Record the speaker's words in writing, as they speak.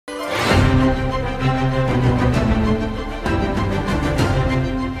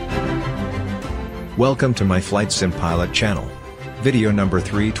Welcome to my Flight Sim Pilot channel. Video number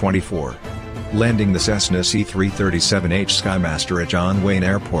 324. Landing the Cessna C337H Skymaster at John Wayne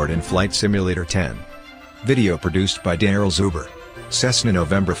Airport in Flight Simulator 10. Video produced by Daryl Zuber. Cessna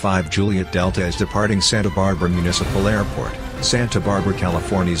November 5 Juliet Delta is departing Santa Barbara Municipal Airport, Santa Barbara,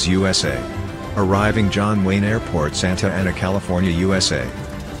 California, USA. Arriving John Wayne Airport, Santa Ana, California, USA.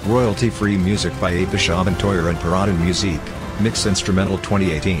 Royalty-free music by Apish Aventoyer and Piraten Musique, Mix Instrumental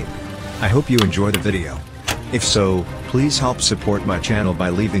 2018. I hope you enjoy the video. If so, please help support my channel by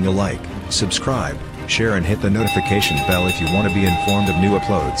leaving a like, subscribe, share and hit the notification bell if you want to be informed of new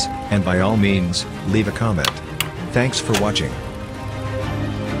uploads, and by all means, leave a comment. Thanks for watching.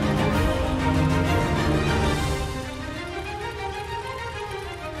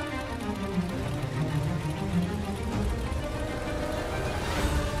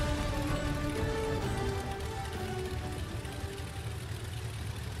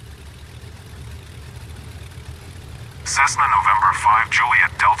 Cessna November 5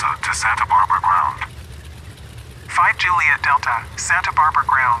 Juliet Delta to Santa Barbara ground. 5 Juliet Delta, Santa Barbara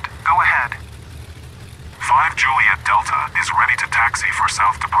ground, go ahead. 5 Juliet Delta is ready to taxi for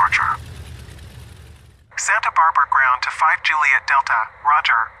south departure. Santa Barbara ground to 5 Juliet Delta,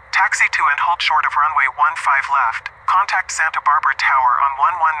 roger. Taxi to and hold short of runway 15 left. Contact Santa Barbara Tower on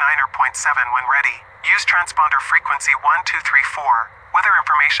 119.7 when ready. Use transponder frequency 1234. Weather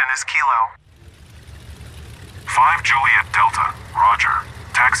information is Kilo. 5 Juliet Delta, roger.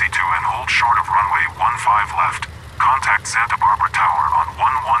 Taxi to and hold short of runway 15 left. Contact Santa Barbara Tower on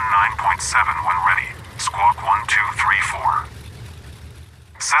 119.7 when ready. Squawk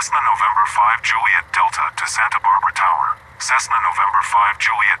 1234. Cessna November 5 Juliet Delta to Santa Barbara Tower. Cessna November 5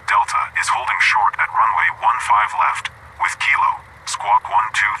 Juliet Delta is holding short at runway 15 left, with Kilo. Squawk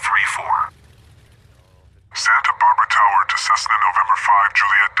 1234. Santa Barbara Tower to Cessna November 5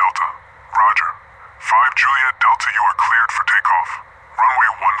 Juliet Delta. Roger. 5 Juliet Delta, you are cleared for takeoff. Runway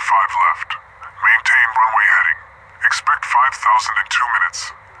 15 left. Maintain runway heading. Expect 5,000 in 2 minutes.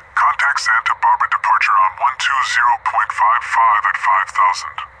 Contact Santa Barbara departure on 120.55 at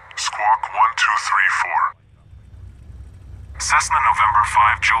 5,000. Squawk 1234. Cessna November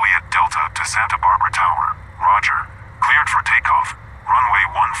 5 Juliet Delta to Santa Barbara Tower. Roger. Cleared for takeoff. Runway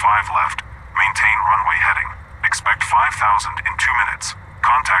 15 left. Maintain runway heading. Expect 5,000 in 2 minutes.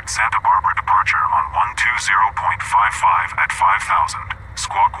 Contact Santa Barbara departure on 120.55 at 5,000.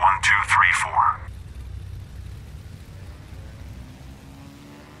 Squawk 1234.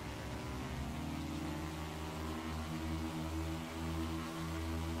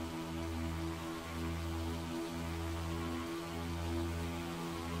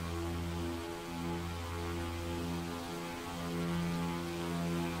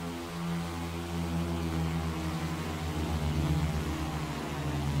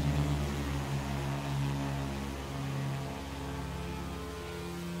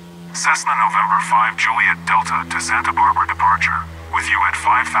 Cessna November 5 Juliet Delta to Santa Barbara departure. With you at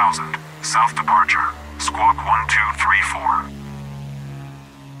 5,000. South departure. Squawk 1234.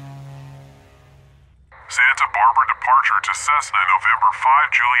 Santa Barbara departure to Cessna November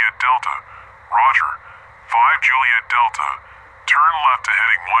 5 Juliet Delta. Roger. 5 Juliet Delta. Turn left to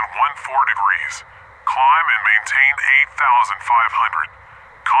heading 114 degrees. Climb and maintain 8,500.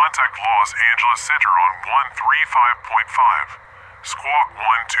 Contact Los Angeles Center on 135.5. Squawk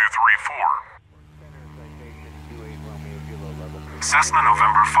 1234. Cessna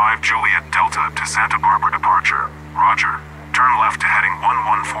November 5 Juliet Delta to Santa Barbara departure. Roger. Turn left to heading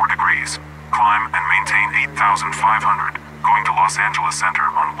 114 degrees. Climb and maintain 8,500. Going to Los Angeles Center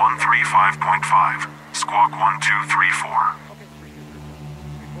on 135.5. Squawk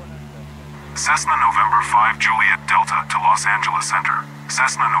 1234. Cessna November 5 Juliet Delta to Los Angeles Center.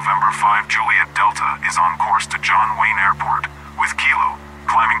 Cessna November 5 Juliet Delta is on course to John Wayne Airport, with Kilo,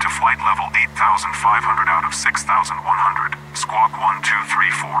 climbing to flight level 8,500 out of 6,100, squawk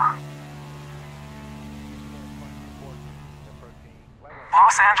 1234.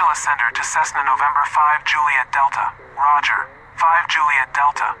 Los Angeles Center to Cessna November 5 Juliet Delta, roger. 5 Juliet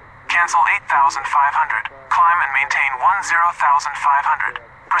Delta, cancel 8,500, climb and maintain 10,500.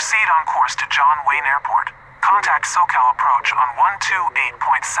 Proceed on course to John Wayne Airport. Contact SoCal approach on 128.7,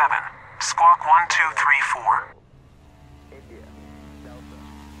 squawk 1234.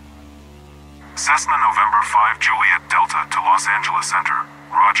 Cessna November 5 Juliet Delta to Los Angeles Center.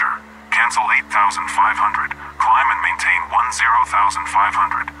 Roger. Cancel 8,500. Climb and maintain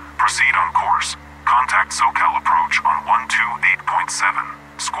 10,500. Proceed on course. Contact SoCal approach on 128.7.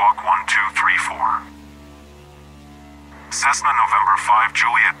 Squawk 1234. Cessna November 5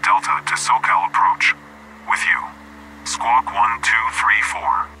 Juliet Delta to SoCal approach. With you. Squawk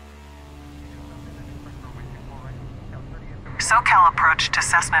 1234. SoCal approach to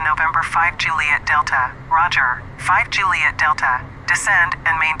Cessna November 5 Juliet Delta, Roger, 5 Juliet Delta, descend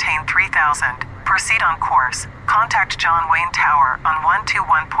and maintain 3000. Proceed on course. Contact John Wayne Tower on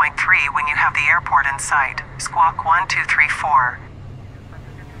 121.3 when you have the airport in sight. Squawk 1234.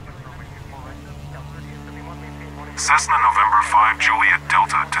 Cessna November 5 Juliet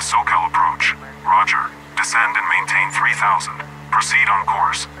Delta to SoCal approach. Roger. Descend and maintain 3000. Proceed on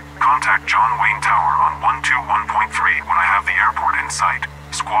course. Contact John Wayne Tower on 121.3 when I have the airport in sight.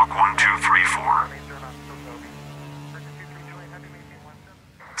 Squawk 1234.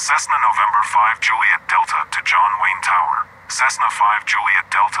 Cessna November 5 Juliet Delta to John Wayne Tower. Cessna 5 Juliet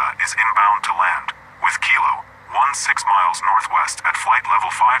Delta is inbound to land, with Kilo, 16 miles northwest at flight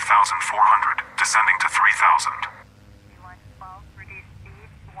level 5,400, descending to 3,000.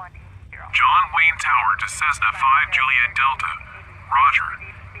 John Wayne Tower to Cessna 5 Juliet Delta. Roger.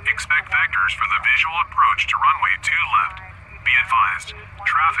 Expect vectors for the visual approach to runway 2 left. Be advised,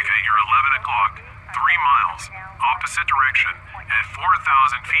 traffic at your 11 o'clock, 3 miles, opposite direction, at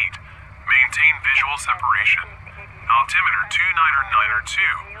 4,000 feet. Maintain visual separation. Altimeter 29902.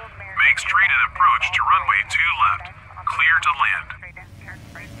 Make straight and approach to runway 2 left. Clear to land.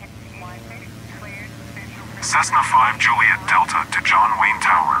 Cessna 5 Juliet Delta to John Wayne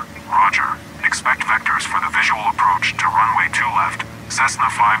Tower. Roger. Expect vectors for the visual approach to runway 2 left. Cessna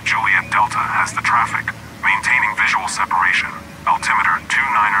 5 Juliet Delta has the traffic. Maintaining visual separation. Altimeter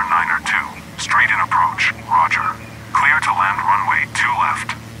 29902. Straight in approach. Roger. Clear to land runway 2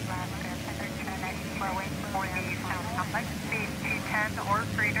 left. Speed 210 or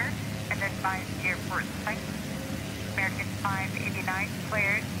greater, and advise airport site. American 589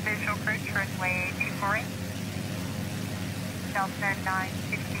 cleared. Visual approach runway 248. Delta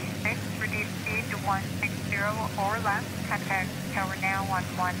 966, reduce speed to 160 or less. Contact tower now on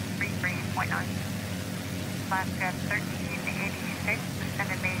 133.9. Alaska 1386,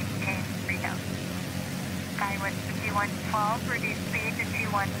 descend and maintain 3000. Skywest 5112, reduce speed to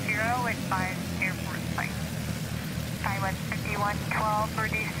 210, advise airport site. Skywest 5112,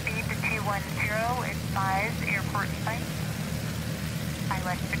 reduce speed to 210, advise airport site.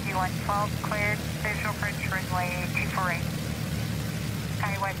 Skywest 5112, cleared. Visual approach runway 248.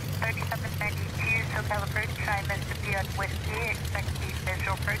 Skywest 3792, SoCal approach, Mississippi on Whiskey, expect the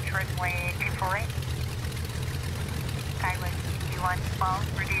visual approach runway 248. Skywest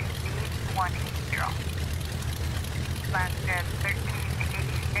 5112, reduce speed 180. Alaska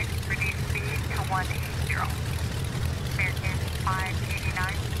 1386, reduce speed to 180. American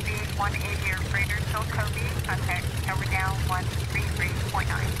 589, speed 180 or greater, till Kobe, contact tower down 133.9.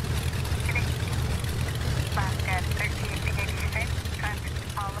 Alaska 1386.